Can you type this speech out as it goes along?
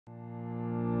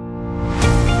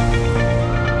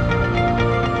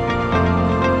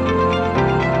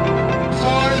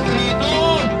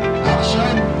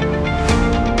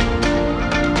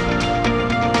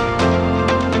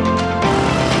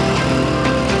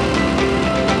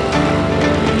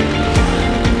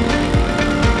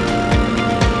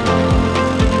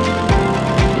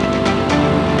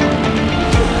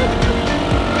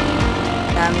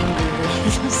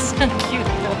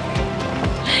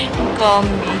call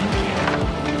me.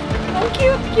 Ang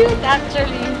cute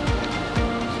actually.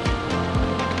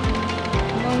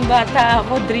 Nung bata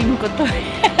ako, dream ko to.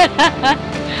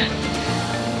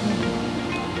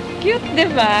 Cute,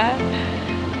 diba?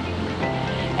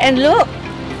 And look,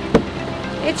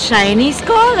 it's Chinese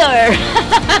color.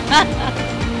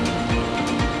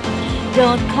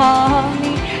 Don't call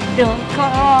me, don't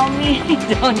call me,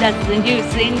 don't. That's the new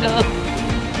single.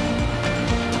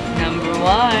 Number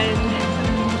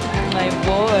 1, my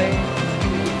boy.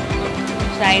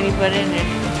 Shiny pa rin eh.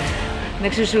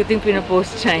 Nagsushooting,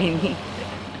 pinapost shiny.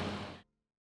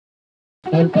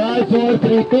 And 5, 4,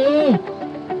 3, 2,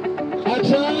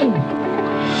 action!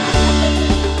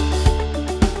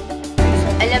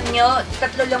 Alam nyo,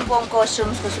 3 lang po ang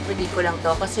costumes ko sa pelikulang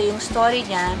to kasi yung story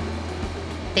niya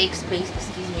takes place,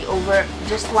 over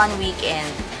just 1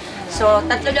 weekend. So,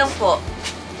 3 lang po.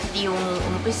 Yung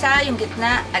umpisa, yung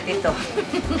gitna, at ito.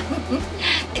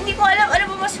 Hindi ko alam,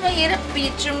 ano ba mas mahirap,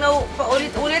 pitch? Yung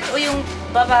paulit-ulit o yung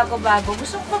babago-bago?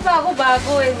 Gusto ko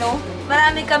babago-bago eh, no?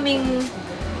 Marami kaming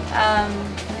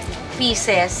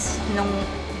pieces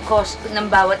ng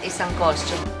bawat isang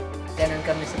costume. Ganon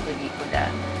kami sa pelikula.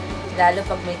 Lalo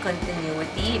pag may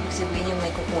continuity, ibig sabihin yung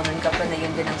may kukunan ka pa na yun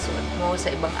din ang suot mo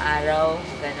sa ibang araw,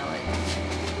 ganon.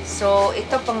 So,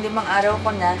 ito pang 5 araw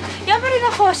ko na. Yan pa rin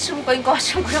ang costume ko, yung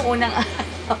costume ko ng unang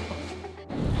araw.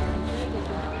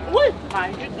 Uy!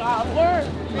 Magic hour!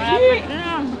 Malapit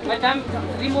na. Madam,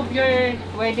 remove your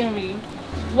wedding ring.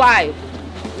 Why?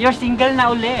 You're single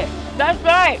na uli. That's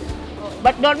right.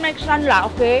 But don't make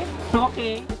sunla, okay?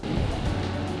 Okay.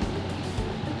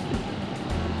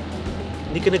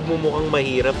 Hindi ka nagmumukhang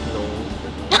mahirap, no?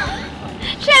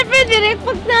 Siyempre, direct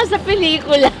pag nasa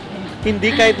pelikula.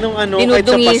 Hindi kahit nung ano, kahit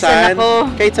sa pasan. Ako.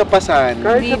 Kahit sa pasan.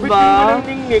 Kahit Diba? sa bitin mo ng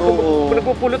ningnig, kung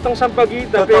nagpupulot ang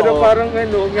sampagita, pero parang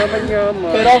ano,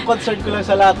 yaman-yaman. Pero ang concern ko lang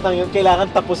sa lahat ng yun,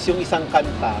 kailangan tapos yung isang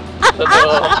kanta.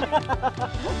 Totoo.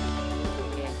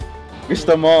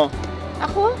 Gusto mo?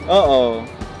 Ako? Oo.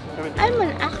 I'm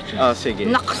an actress. Oh, sige.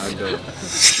 Naks. I'll go.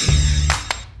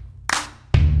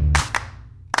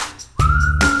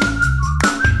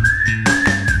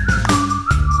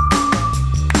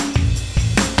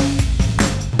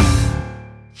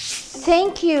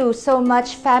 Thank you so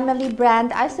much, family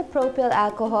brand isopropyl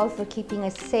alcohol, for keeping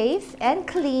us safe and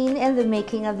clean in the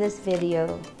making of this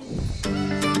video.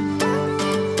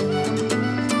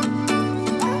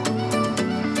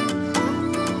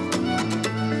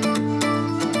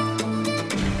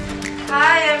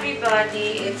 Hi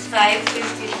everybody, it's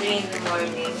 5:53 in the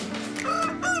morning.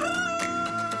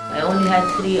 I only had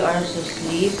 3 hours of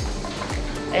sleep.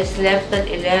 I slept at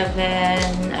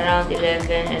 11, around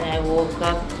 11, and I woke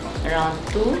up around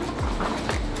 2,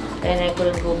 and I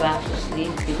couldn't go back to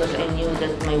sleep because I knew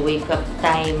that my wake-up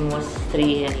time was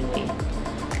 3 anyway.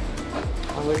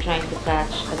 And we're trying to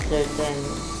catch a certain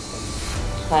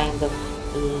kind of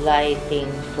lighting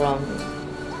from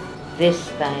this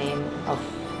time of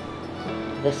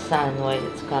the sun while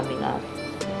it's coming up.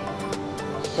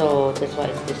 So that's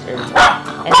why it's this early.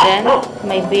 And then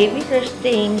my babies are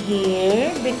staying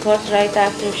here because right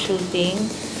after shooting,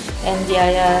 and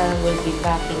Yaya will be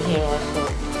packing here also.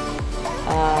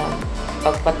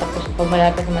 Pag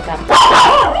malapit na matapos,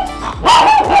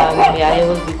 Yaya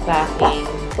will be packing.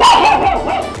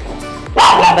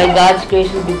 By God's grace,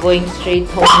 we'll be going straight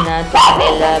home na to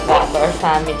Manila, back to our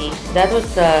families. That was,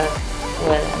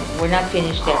 well, we're not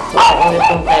finished yet, so I always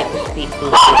don't like to speak too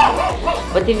soon.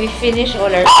 But if we finish all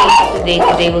our things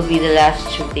today will be the last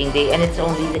shooting day, and it's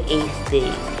only the 8th day.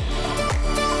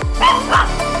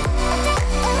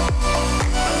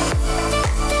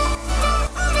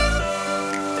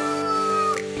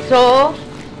 So,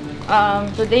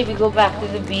 today we go back to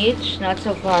the beach, not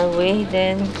so far away,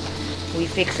 then we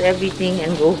fix everything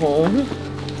and go home.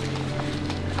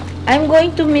 I'm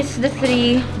going to miss the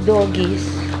 3 doggies.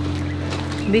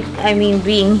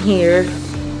 Being here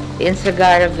in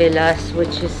Sagara Villas,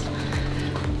 which is,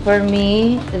 for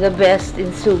me, the best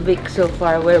in Subic so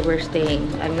far where we're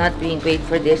staying. I'm not being paid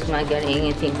for this, I'm not getting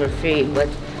anything for free, but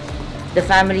the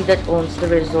family that owns the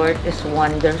resort is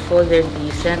wonderful. They're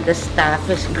decent. The staff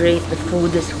is great. The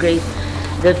food is great.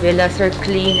 The villas are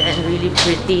clean and really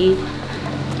pretty.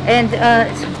 And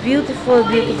it's a beautiful,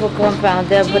 beautiful compound.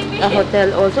 They have a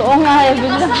hotel also. Oh nga,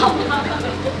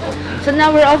 so now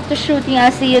we're off to shooting.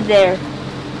 I'll see you there.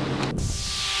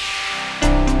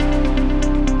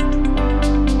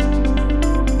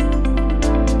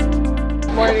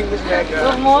 Morning, Miss Gaga.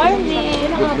 Good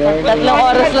morning. 3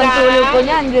 oras lang tulog ko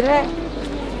niyan, direct.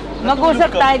 Mag-usap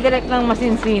tayo direct ng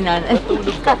masinsinan.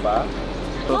 Natulog ka ba?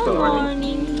 Good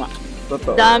morning.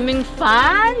 Totoo. Daming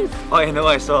fans! Oh,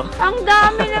 anyway, so Ang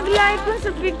dami nag-like dun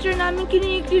sa picture namin,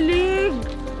 kinikilig.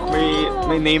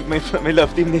 may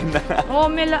love team din na.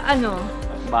 Oh, ano?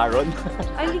 Maron.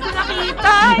 Ay, hindi ko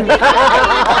nakita! Hindi ko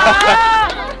nakita!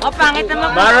 Oh, pangit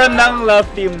naman. Maron ng love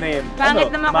team name.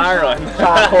 Pangit naman kung Maron.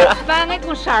 Pangit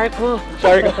kung Sharko.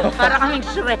 Sharko. Para kaming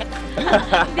Shrek.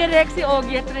 Direk si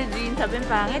Ogie at Regine, sabi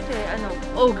pangit eh. Ano?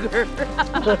 Ogre.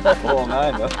 Oo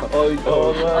nga, no?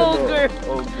 Ogre.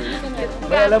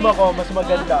 May alam ako, mas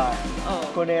maganda.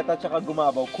 Cuneta tsaka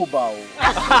gumabaw, kubaw.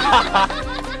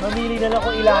 Mamili na lang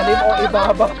kung ilalim o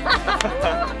ibabaw.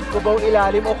 Kubaw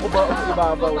ilalim o kubaw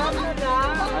ibabaw. Ano?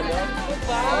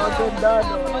 Ang ganda,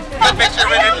 no? Picture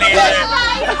with it later.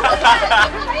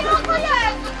 Ayoko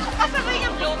yan! Kasabay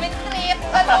yung blooming trip,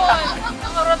 gano'n.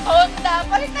 Ang rotonda.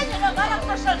 Palitan nyo naman ang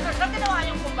person-person. Ginawa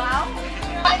yung kubaw.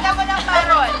 Palitan mo ng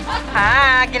Maron.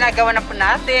 Ginagawa na po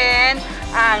natin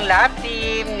ang love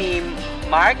team ni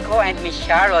Marco and Miss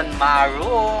Sharon,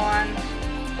 Maroon.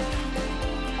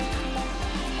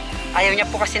 Ayaw niya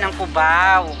po kasi ng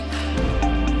kubaw.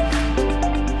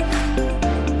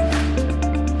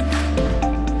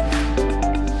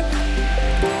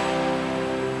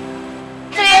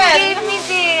 Gave me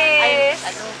this.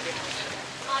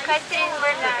 Catherine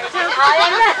Bernard.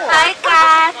 Hi,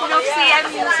 Kat. Look, see, I'm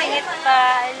using it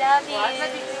pa. I love you.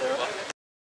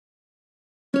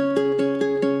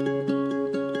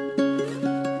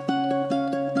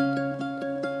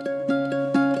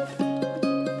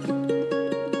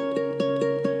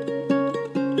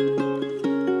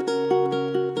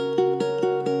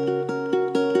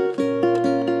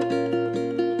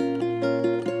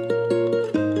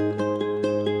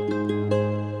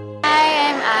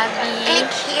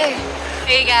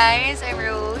 Hey guys, I'm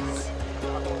Rose.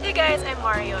 Hey guys, I'm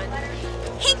Marion.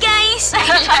 Hey guys!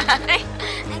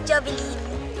 I'm Jovelyn.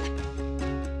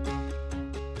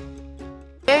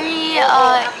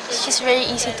 She's very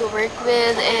easy to work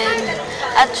with, and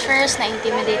at first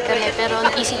na-intimidate kami pero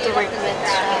easy to work with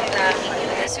siya.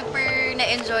 Super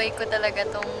na-enjoy ko talaga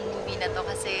tong movie na to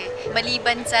kasi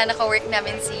maliban sa naka-work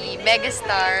namin si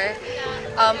Megastar,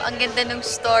 ang ganda ng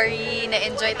story,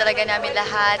 na-enjoy talaga namin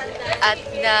lahat at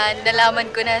nalaman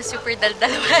ko na super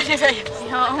daldalawa nila yun.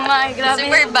 Oh my, grabe.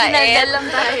 Super bait. Dinaldal lang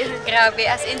tayo. Grabe,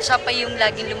 as in siya pa yung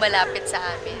laging lumalapit sa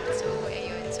amin. So,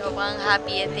 ayun. So, pang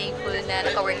happy and thankful na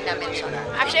naka-work namin siya.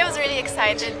 Actually, I was really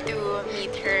excited to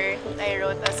meet her. I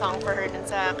wrote a song for her dun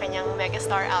sa kanyang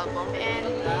Megastar album. And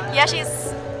yeah, she's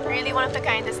really one of the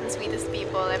kindest and sweetest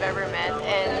people I've ever met.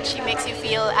 And she makes you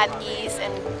feel at ease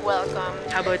and welcome.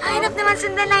 How about you? Hanap naman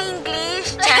sundan na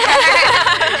English.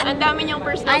 Ang dami niyang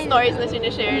personal stories na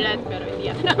sinishare that, pero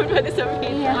hindi ako naman pwede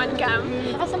sabihin on cam.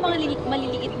 Sa mga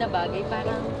maliliit na bagay,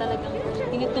 parang talagang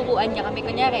tinuturuan niya kami.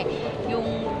 Kunyari, yung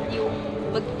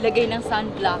maglagay ng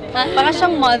sunblock. Parang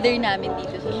siyang mother namin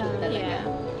dito sa show talaga.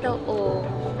 Oo.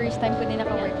 First time ko din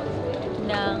naka-work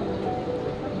ng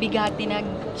bigati na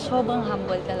sobrang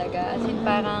humble talaga. As in,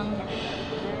 parang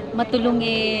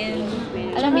matulungin.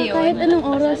 Alam mo yun? Kahit anong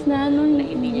oras na,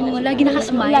 lagi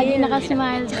nakasmile. Lagi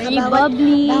nakasmile. Very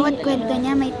bubbly. Bawat kwento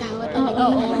niya may tawa talaga.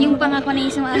 Yung pangako na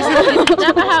isang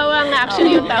Nakahawa nga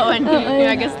actually yung tawa ni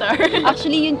Megastar.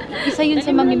 Actually, isa yun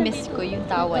sa mamimiss ko, yung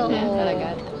tawa niya talaga.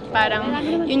 Parang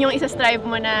yun yung isa-strive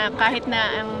mo na kahit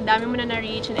na ang dami mo na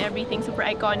na-reach and everything, super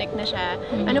iconic na siya,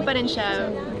 ano pa rin siya,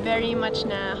 very much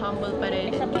na humble pa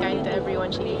rin and kind to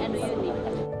everyone she meets.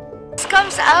 It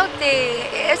comes out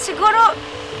eh. Siguro,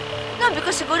 no,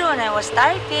 because siguro when I was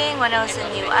starting, when I was a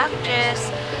new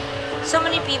actress, so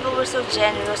many people were so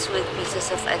generous with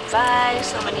pieces of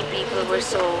advice, so many people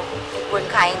were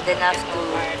kind enough to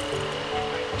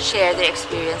share their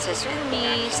experiences with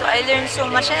me. So I learned so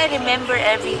much and I remember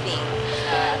everything.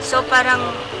 So parang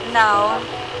now,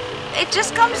 it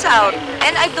just comes out.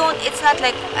 And it's not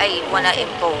like I wanna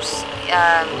impose.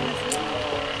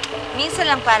 Minsan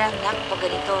lang parang, pag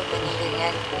ganito,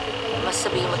 ganyan. Mas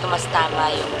sabihin mo ito, mas tama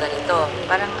yung ganito.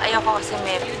 Parang ayoko kasi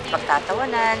may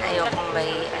pagtatawanan, ayoko may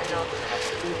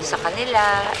sa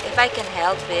kanila. If I can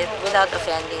help it without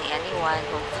offending anyone,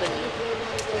 hopefully.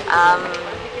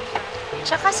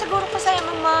 Tsaka siguro kasi I'm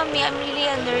a mommy, I'm really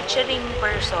a nurturing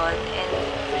person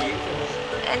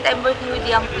and I'm working with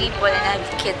young people and I have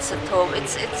kids at home.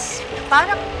 It's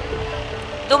parang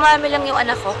dumami lang yung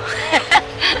anak ko.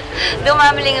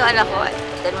 Dumami lang yung anak ko.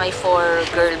 Then my 4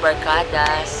 girl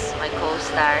barkadas, my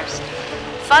co-stars.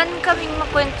 Fun kaming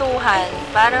makwentuhan.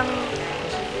 Parang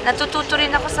natututo rin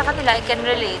ako sa kanila. I can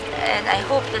relate and I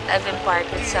hope that I've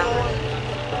imparted some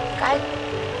kahit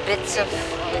bits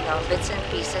and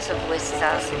pieces of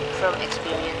wisdom from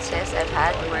experiences I've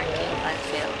had working on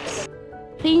films.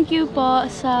 Thank you po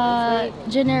sa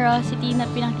generosity na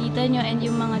pinakita nyo and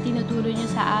yung mga tinuturo nyo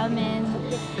sa amin.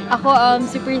 Ako,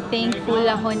 super thankful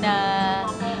ako na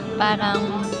parang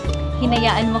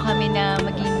hinayaan mo kami na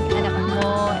maging anak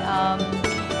mo.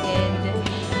 And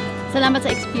salamat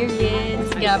sa experience.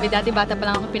 Grabe, dati bata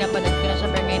pa lang ako pinapanood ko na siya,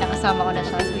 pero ngayon nakasama ko na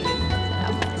siya. So yun,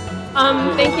 salamat.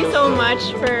 Thank you so much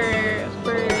for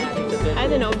I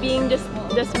don't know, being just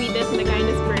the sweetest and the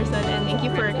kindest person, and thank you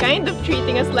for kind of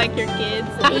treating us like your kids.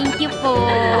 Thank you po.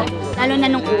 Lalo na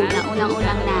nung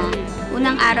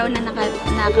unang araw na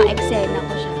naka-eksena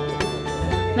ko siya.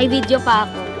 May video pa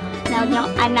ako. Tawag niya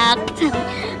ako, anak.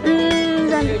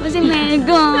 Sabi ko si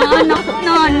Mega, anak,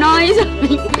 nanay.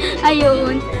 Sabi,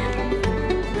 ayun.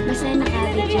 Basta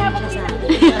naka-video na siya sa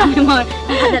akin.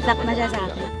 Nakadatak na siya sa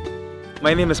akin.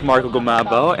 My name is Marco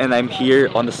Gumabao and I'm here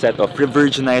on the set of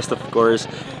Revirginized, of course.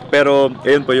 Pero,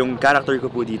 ayun po, yung character ko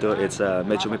po dito, it's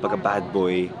medyo may pagka-bad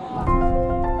boy.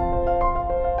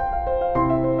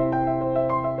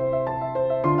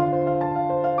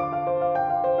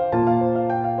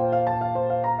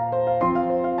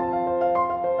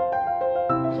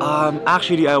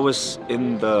 Actually, I was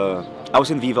in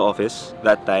Viva office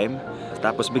that time.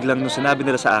 Tapos biglang nung sinabi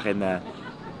nila sa akin na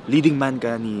leading man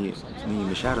ka ni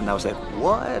Sharon, I was like,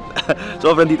 what?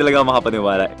 Sobrang di talaga ako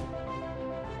makapaniwala.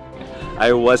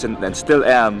 I was and still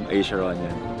am a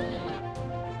Sharonian.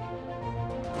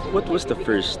 What was the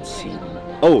first scene?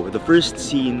 Oh, the first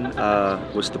scene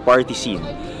was the party scene.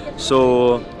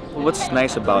 So, what's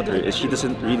nice about her is she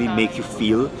doesn't really make you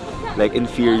feel like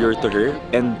inferior to her.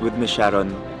 And with Miss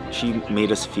Sharon, she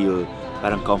made us feel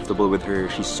parang comfortable with her.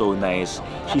 She's so nice.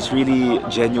 She's really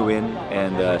genuine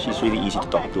and she's really easy to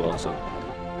talk to also.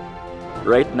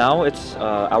 Right now, it's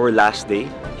our last day.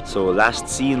 So last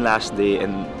scene, last day,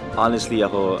 and honestly,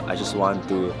 I just want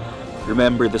to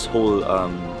remember this whole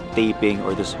taping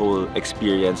or this whole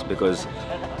experience because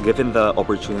given the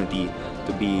opportunity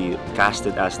to be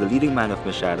casted as the leading man of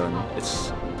Miss Sharon,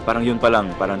 it's parang yun pa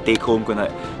lang, parang take home ko na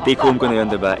yun,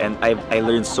 diba? And I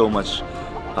learned so much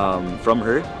from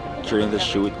her during the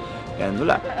shoot, and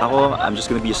wala, I'm just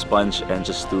gonna be a sponge and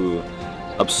just to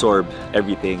absorb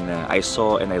everything na I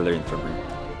saw and I learned from her.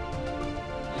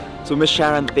 So Miss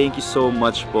Sharon, thank you so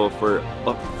much po for,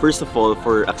 first of all,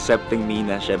 for accepting me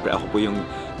na syempre ako po yung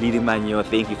leading man nyo.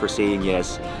 Thank you for saying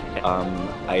yes.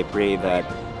 I pray that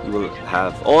you will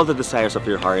have all the desires of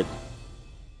your heart.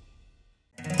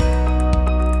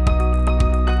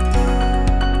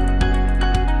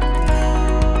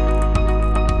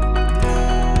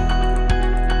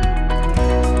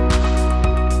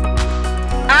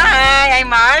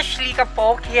 I'm Ashley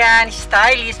Kapokyan,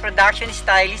 stylist, production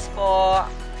stylist po.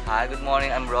 Hi, good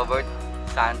morning. I'm Robert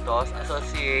Santos,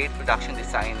 Associate Production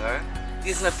Designer.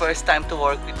 This is my first time to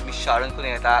work with Miss Sharon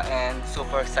Cuneta and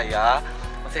super saya.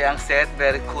 Masayang set,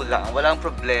 very cool lang. Walang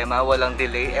problema, walang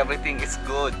delay, everything is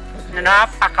good.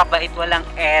 Napakabait, walang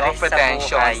eres no sa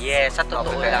buhay. Yes, sa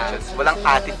totoo lang. Walang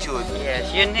attitude.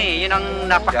 Yes, yun ang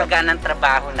napakaganang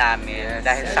trabaho namin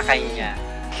dahil sa kanya.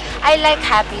 I like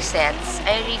happy sets.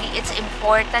 It's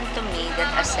important to me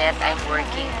that a set I'm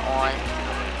working on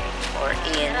or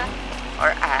in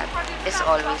or at is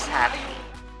always happy.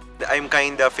 I'm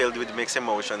kinda filled with mixed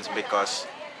emotions because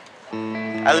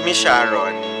I'll miss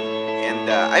Sharon and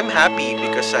I'm happy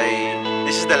because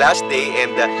this is the last day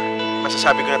and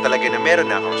masasabi ko na talaga na meron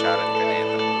na akong Sharon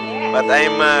Cuneta. But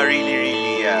I'm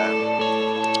really,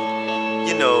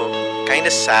 you know, kinda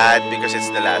sad because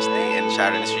it's the last day and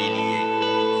Sharon is really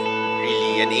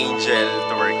an angel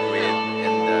to work with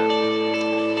and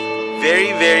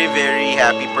very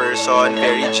happy person,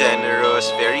 very generous,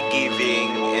 very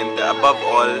giving, and above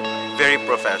all, very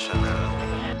professional.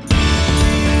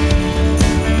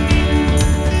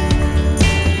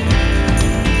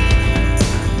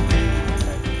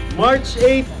 March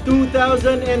 8,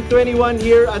 2021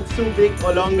 here at Subic,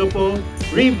 Olongapo.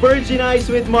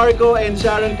 Revirginized with Marco and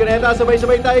Sharon Cuneta.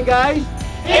 Sabay-sabay tayo, guys!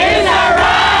 It's a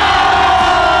wrap!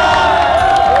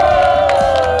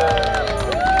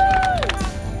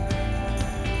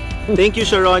 Thank you,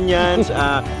 Sharonians.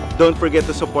 Don't forget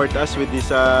to support us with this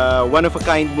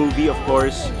one-of-a-kind movie, of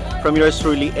course, from yours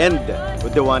truly, and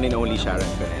with the one and only Sharon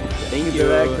Cuneta. Thank you.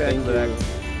 Thank you.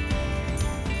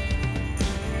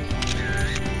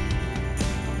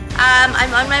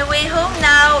 I'm on my way home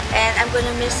now, and I'm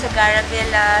gonna miss Sagara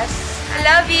Villas. I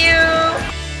love you!